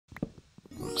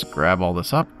let's grab all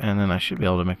this up, and then I should be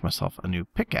able to make myself a new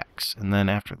pickaxe. And then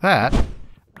after that,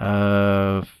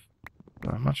 I'm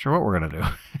not sure what we're going to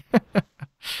do.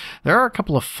 There are a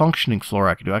couple of functioning floor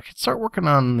I could do. I could start working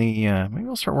on the, maybe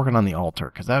I'll start working on the altar,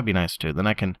 because that would be nice too. Then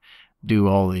I can do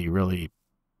all the really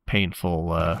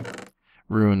painful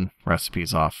rune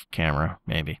recipes off camera,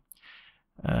 maybe.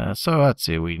 So let's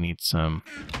see, we need some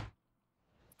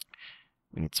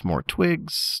more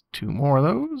twigs, 2 more of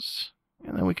those,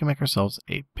 and then we can make ourselves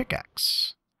a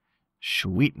pickaxe.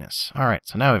 Sweetness. Alright,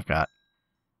 so now we've got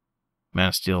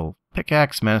Mana Steel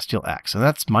pickaxe, Mana Steel axe, and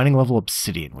that's mining level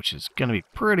obsidian, which is going to be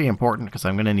pretty important because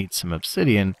I'm going to need some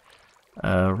obsidian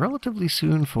relatively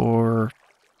soon for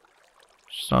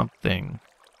something.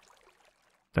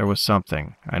 There was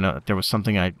something. I know there was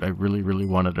something I really, really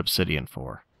wanted obsidian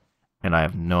for, and I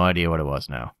have no idea what it was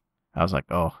now. I was like,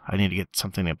 oh, I need to get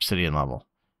something obsidian level,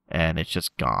 and it's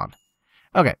just gone.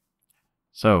 Okay,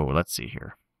 so let's see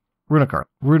here.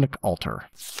 Runic altar.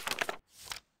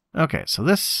 Okay, so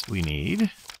this we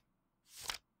need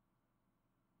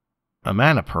a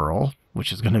mana pearl,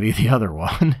 which is going to be the other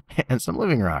one, and some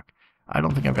living rock. I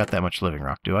don't think I've got that much living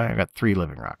rock, do I? I've got 3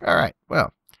 living rock. All right,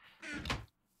 well,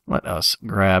 let us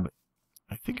grab,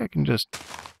 I think I can just,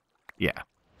 yeah.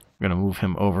 I'm going to move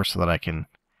him over so that I can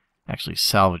actually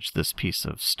salvage this piece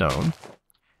of stone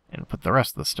and put the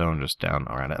rest of the stone just down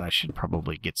around it. I should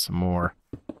probably get some more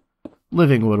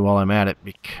living wood while I'm at it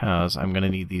because I'm going to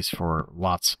need these for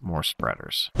lots more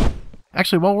spreaders.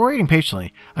 Actually, while we're waiting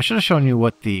patiently, I should have shown you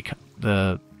what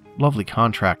the lovely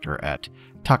contractor at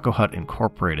Taco Hut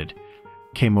Incorporated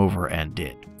came over and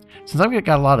did. Since I've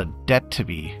got a lot of debt to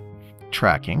be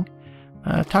tracking,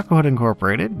 Taco Hut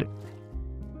Incorporated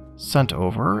sent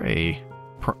over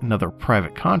another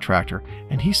private contractor,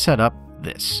 and he set up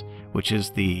this, which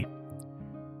is the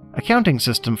accounting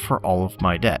system for all of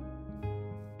my debt.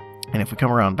 And if we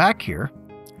come around back here,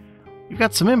 we've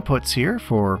got some inputs here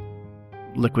for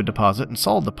liquid deposit and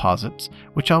solid deposits,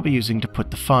 which I'll be using to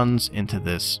put the funds into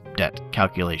this debt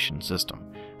calculation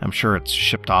system. I'm sure it's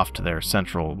shipped off to their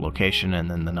central location,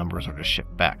 and then the numbers are just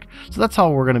shipped back. So that's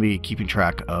how we're going to be keeping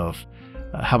track of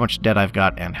how much debt I've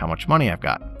got and how much money I've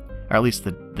got. Or at least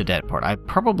the debt part. I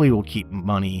probably will keep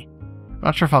money. I'm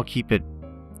not sure if I'll keep it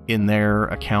in their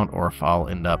account or if I'll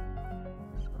end up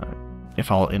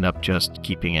just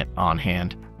keeping it on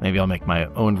hand. Maybe I'll make my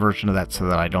own version of that so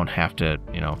that I don't have to,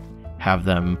 have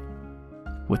them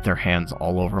with their hands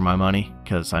all over my money,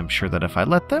 because I'm sure that if I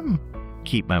let them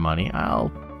keep my money,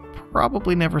 I'll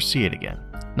probably never see it again.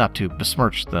 Not to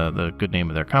besmirch the good name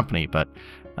of their company, but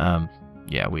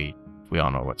yeah, we all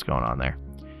know what's going on there.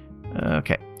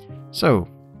 Okay, so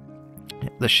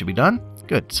this should be done.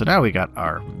 Good, so now we got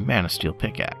our Mana Steel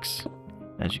pickaxe.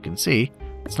 As you can see,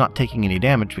 it's not taking any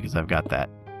damage because I've got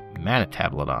that mana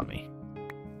tablet on me.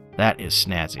 That is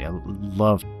snazzy.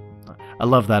 I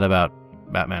love that about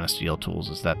Mana Steel tools,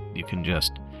 is that you can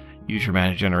just use your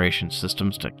mana generation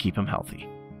systems to keep them healthy.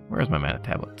 Where's my mana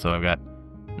tablet? So I've got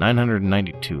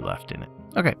 992 left in it.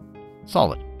 Okay,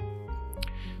 solid.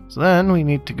 So then we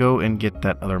need to go and get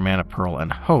that other mana pearl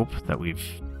and hope that we've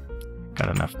got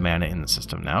enough mana in the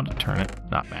system now to turn it,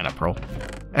 not mana pearl,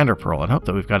 ender pearl, and hope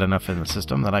that we've got enough in the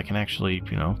system that I can actually,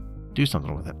 do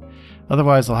something with it.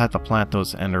 Otherwise, I'll have to plant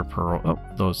those ender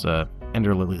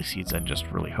lily seeds and just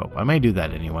really hope. I may do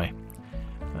that anyway.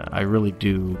 I really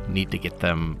do need to get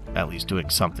them at least doing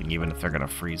something, even if they're going to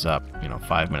freeze up,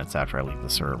 5 minutes after I leave the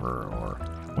server or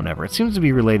whenever. It seems to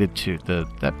be related to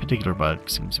that particular bug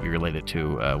seems to be related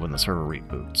to when the server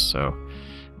reboots. So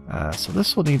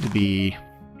this will need to be.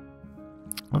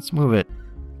 Let's move it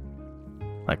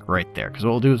like right there, because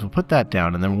what we'll do is we'll put that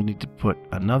down, and then we'll need to put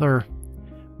another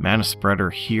mana spreader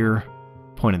here,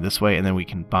 pointed this way, and then we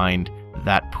can bind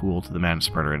that pool to the mana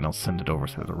spreader, and it'll send it over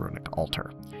to the runic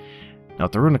altar. Now,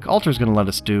 what the runic altar is going to let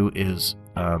us do is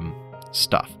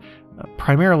stuff.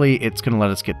 Primarily, it's going to let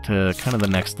us get to kind of the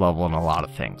next level in a lot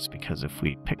of things, because if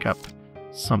we pick up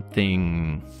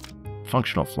something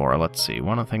functional flora, let's see,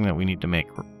 one thing that we need to make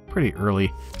pretty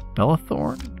early,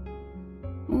 Bellathorn.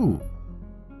 Ooh.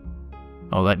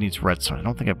 Oh, that needs redstone. I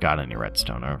don't think I've got any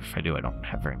redstone, or if I do, I don't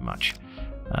have very much.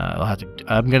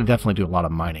 I'm going to definitely do a lot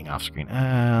of mining off screen.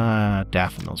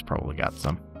 Daffodil's probably got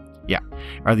some. Yeah.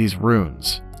 Are these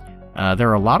runes? There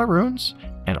are a lot of runes,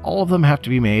 and all of them have to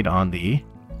be made on the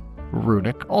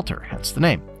runic altar, hence the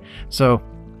name. So,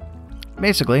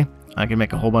 basically, I can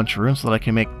make a whole bunch of runes so that I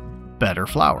can make better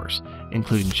flowers,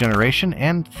 including generation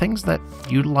and things that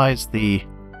utilize the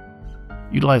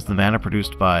mana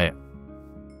produced by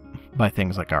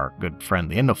things like our good friend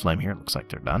the Endoflame here. It looks like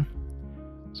they're done.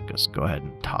 Let's just go ahead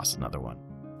and toss another one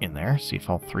in there. See if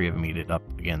all 3 of them eat it up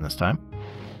again this time.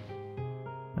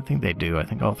 I think they do. I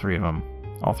think all three of them.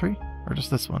 All three? Or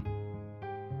just this one?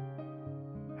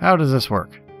 How does this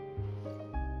work?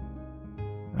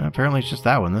 Apparently it's just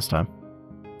that one this time.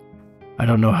 I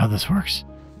don't know how this works.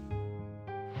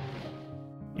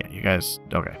 Yeah, you guys...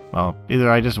 Okay. Well, either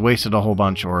I just wasted a whole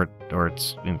bunch or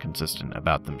it's inconsistent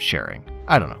about them sharing.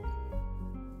 I don't know.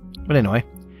 But anyway.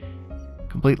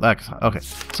 Complete lack of... Okay.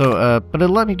 So, but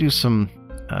it'll let me do some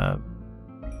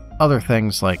other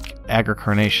things like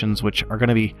agri-carnations, which are going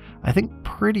to be, I think,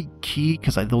 pretty key,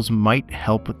 because those might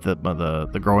help with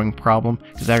the growing problem,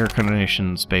 because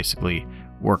agri-carnations basically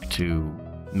work to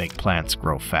make plants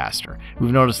grow faster.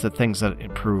 We've noticed that things that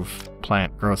improve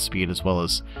plant growth speed, as well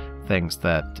as things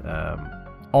that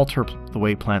alter the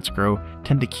way plants grow,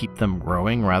 tend to keep them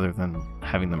growing rather than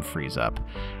having them freeze up.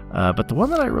 But the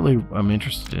one that I really am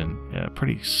interested in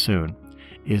pretty soon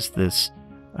is this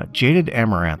Jaded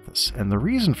Amaranthus. And the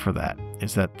reason for that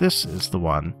is that this is the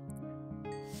one,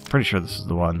 pretty sure this is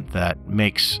the one that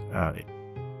makes...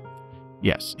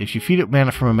 Yes, if you feed it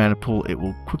mana from a mana pool, it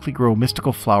will quickly grow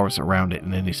mystical flowers around it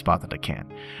in any spot that it can.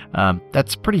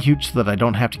 That's pretty huge, so that I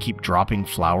don't have to keep dropping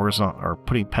flowers or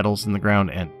putting petals in the ground.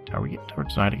 And are we getting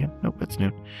towards night again? Nope, it's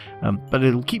noon. But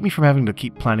it'll keep me from having to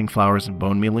keep planting flowers and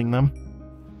bone mealing them.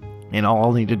 And all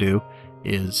I'll need to do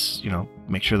is, you know,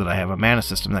 make sure that I have a mana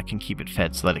system that can keep it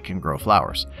fed so that it can grow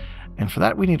flowers. And for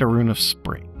that, we need a Rune of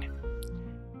Spring.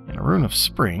 And a Rune of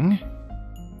Spring,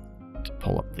 to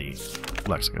pull up the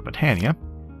Lexica Botania,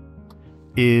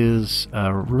 is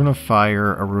a Rune of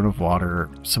Fire, a Rune of Water,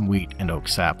 some wheat, and oak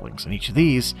saplings. And each of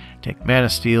these take mana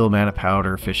steel, mana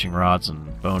powder, fishing rods,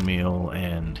 and bone meal.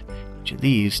 And each of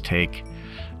these take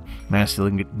mana steel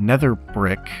and nether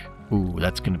brick. Ooh,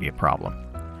 that's going to be a problem.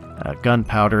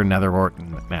 Gunpowder, nether wart,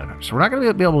 and mana powder. So we're not going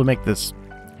to be able to make this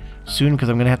soon, because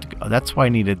I'm going to have to go. That's why I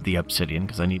needed the obsidian,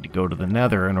 because I need to go to the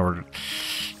nether in order...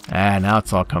 now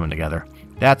it's all coming together.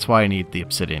 That's why I need the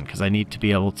obsidian, because I need to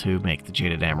be able to make the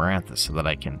Jaded Amaranthus so that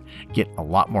I can get a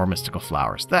lot more mystical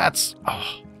flowers. That's...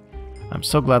 Oh, I'm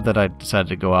so glad that I decided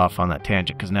to go off on that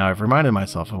tangent, because now I've reminded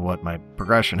myself of what my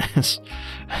progression is.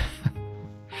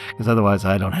 Because otherwise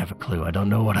I don't have a clue. I don't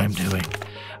know what I'm doing.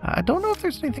 I don't know if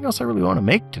there's anything else I really want to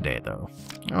make today, though.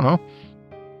 I don't know.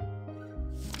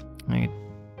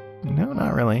 No,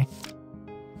 not really.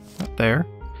 Not there.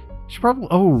 Should probably...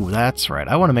 Oh, that's right.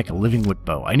 I want to make a living wood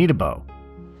bow. I need a bow.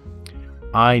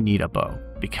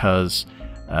 Because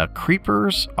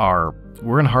creepers are...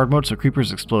 We're in hard mode, so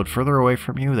creepers explode further away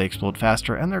from you, they explode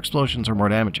faster, and their explosions are more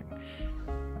damaging.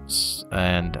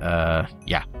 And,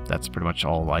 yeah, that's pretty much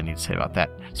all I need to say about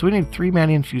that. So we need 3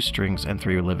 mana infused strings and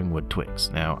 3 living wood twigs.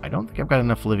 Now, I don't think I've got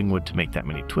enough living wood to make that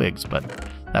many twigs, but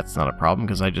that's not a problem,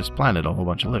 because I just planted a whole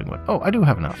bunch of living wood. Oh, I do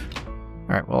have enough.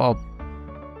 Alright, well,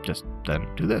 I'll just then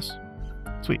do this.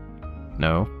 Sweet.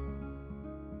 No.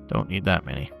 Don't need that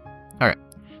many. Alright,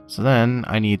 so then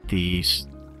I need the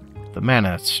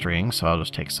mana string, so I'll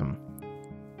just take some...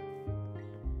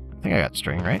 I think I got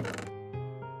string, right?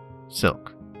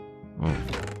 Silk. Ooh.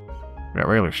 We got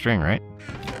regular string, right?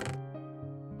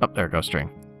 Oh, there goes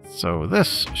string. So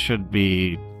this should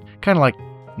be kind of like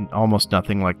almost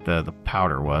nothing like the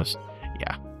powder was.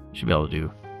 Yeah, should be able to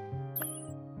do...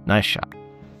 Nice shot.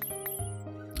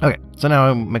 Okay, so now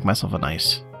I'll make myself a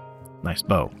nice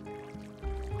bow.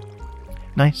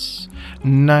 Nice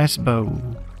bow.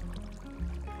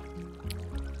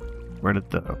 Where did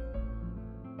the...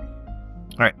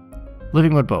 Alright,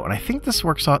 living wood bow. And I think this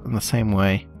works out in the same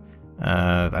way.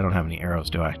 I don't have any arrows,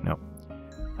 do I? No.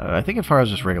 I think as far as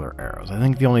just regular arrows. I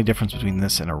think the only difference between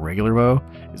this and a regular bow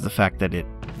is the fact that it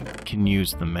can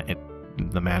use the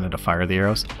mana to fire the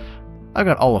arrows. I've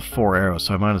got all of 4 arrows,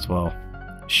 so I might as well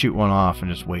shoot one off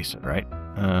and just waste it, right?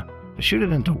 To shoot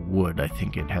it into wood, I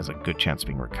think it has a good chance of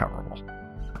being recoverable.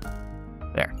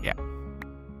 There, yeah.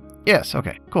 Yes,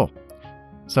 okay, cool.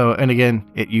 So, and again,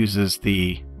 it uses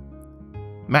the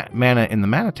mana in the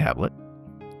mana tablet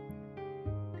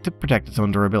to protect its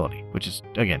own durability, which is,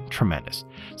 again, tremendous.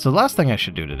 So the last thing I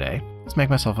should do today is make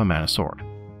myself a mana sword.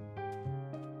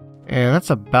 And that's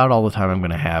about all the time I'm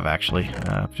going to have, actually.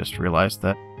 I've just realized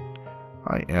that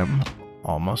I am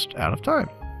almost out of time.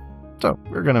 So,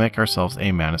 we're going to make ourselves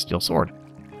a mana steel sword.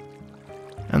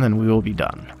 And then we will be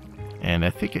done. And I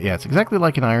think, yeah, it's exactly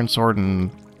like an iron sword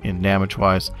in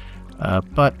damage-wise.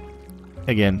 But,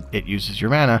 again, it uses your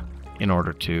mana in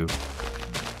order to...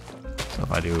 So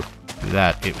if I do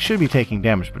that, it should be taking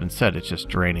damage, but instead it's just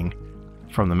draining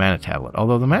from the mana tablet.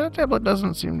 Although the mana tablet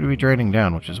doesn't seem to be draining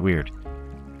down, which is weird.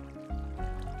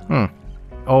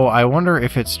 Oh, I wonder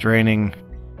if it's draining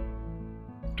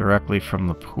directly from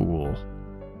the pool.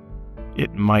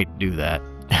 It might do that.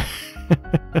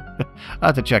 I'll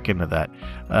have to check into that.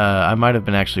 I might have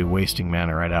been actually wasting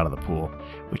mana right out of the pool,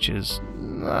 which is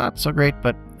not so great,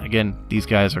 but again, these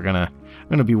guys are I'm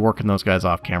gonna be working those guys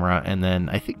off camera, and then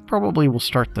I think probably we'll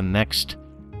start the next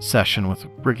session with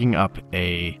rigging up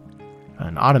an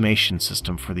automation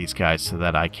system for these guys so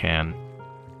that I can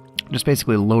just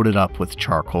basically load it up with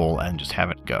charcoal and just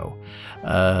have it go.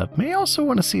 May also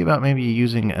want to see about maybe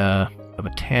using a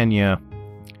Botania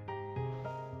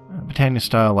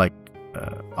style, like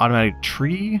automated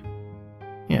tree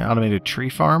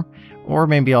farm, or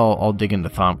maybe I'll dig into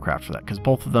Thaumcraft for that, because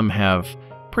both of them have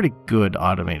pretty good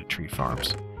automated tree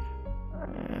farms.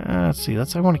 Let's see,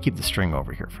 I want to keep the string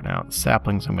over here for now. The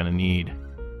saplings I'm going to need,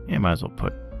 might as well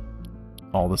put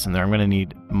all this in there. I'm going to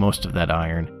need most of that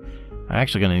iron. I'm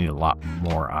actually going to need a lot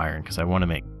more iron because I want to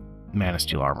make Mana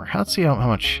Steel armor. Let's see how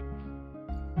much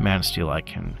Mana Steel I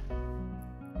can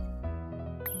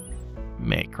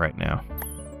make right now.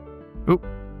 Oop.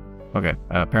 Okay,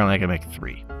 apparently I can make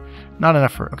 3. Not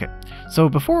enough for... Okay, so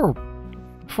before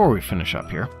we finish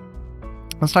up here,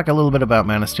 let's talk a little bit about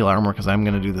Mana Steel armor, because I'm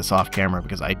going to do this off camera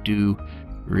because I do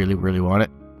really, really want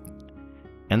it.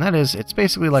 And that is, it's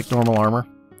basically like normal armor.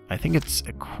 I think it's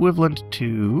equivalent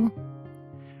to...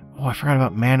 Oh, I forgot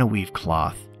about Mana Weave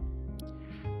Cloth.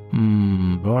 Do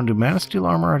I want to do Mana Steel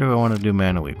armor, or do I want to do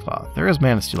Mana Weave Cloth? There is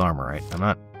Mana Steel armor, right? I'm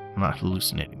not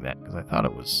hallucinating that, because I thought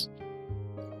it was...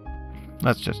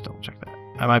 Let's just double check that.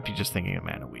 I might be just thinking of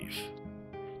Mana Weave.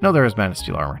 No, there is Mana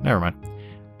Steel armor. Never mind.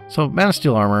 So Mana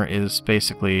Steel armor is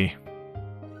basically,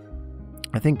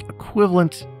 I think,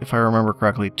 equivalent, if I remember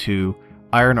correctly, to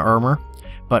Iron armor.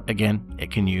 But again,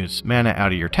 it can use mana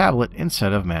out of your tablet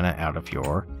instead of mana out of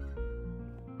your...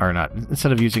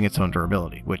 instead of using its own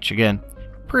durability, which again,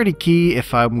 pretty key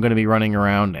if I'm going to be running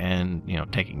around and,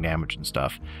 taking damage and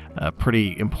stuff.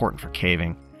 Pretty important for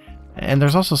caving. And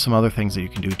there's also some other things that you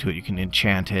can do to it. You can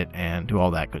enchant it and do all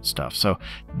that good stuff. So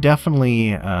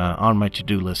definitely on my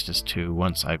to-do list is to,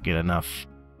 once I get enough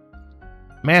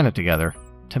mana together,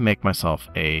 to make myself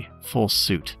a full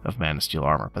suit of Mana Steel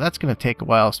armor. But that's going to take a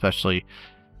while, especially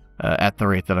at the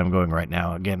rate that I'm going right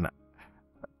now. Again,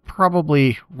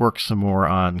 probably work some more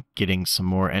on getting some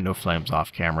more Endoflames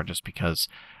off camera, just because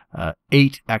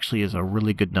 8 actually is a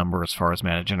really good number as far as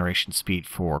mana generation speed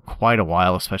for quite a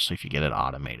while, especially if you get it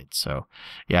automated. So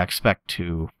yeah, expect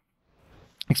to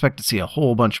see a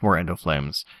whole bunch more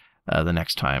Endoflames the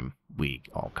next time we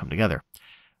all come together.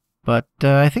 But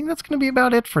I think that's going to be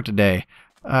about it for today.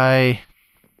 I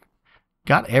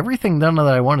got everything done that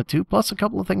I wanted to, plus a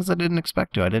couple of things I didn't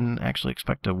expect to. I didn't actually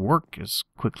expect to work as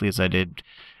quickly as I did,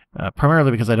 primarily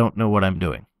because I don't know what I'm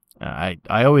doing. I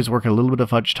always work a little bit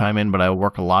of fudge time in, but I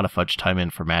work a lot of fudge time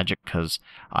in for Magic, because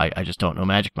I just don't know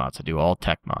Magic mods. I do all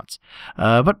tech mods.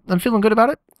 But I'm feeling good about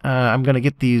it. I'm going to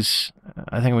get these,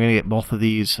 I think I'm going to get both of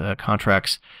these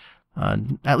contracts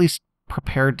at least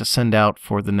prepared to send out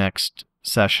for the next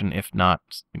session. If not,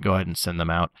 go ahead and send them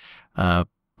out.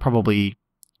 Probably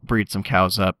breed some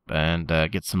cows up and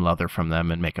get some leather from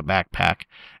them and make a backpack,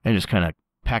 and just kind of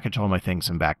package all my things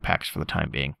in backpacks for the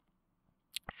time being.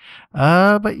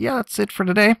 But yeah, that's it for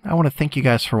today. I want to thank you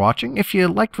guys for watching. If you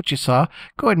liked what you saw,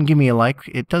 go ahead and give me a like.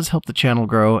 It does help the channel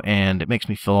grow, and it makes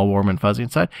me feel all warm and fuzzy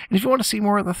inside. And if you want to see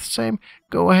more of the same,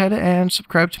 go ahead and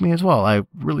subscribe to me as well. I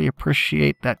really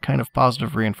appreciate that kind of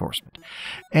positive reinforcement.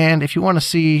 And if you want to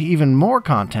see even more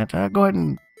content, go ahead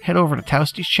and head over to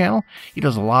Tausty's channel. He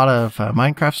does a lot of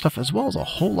Minecraft stuff, as well as a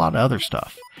whole lot of other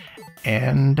stuff.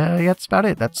 And yeah, that's about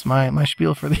it. That's my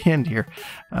spiel for the end here.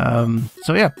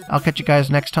 So yeah, I'll catch you guys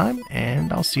next time,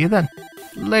 and I'll see you then.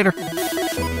 Later.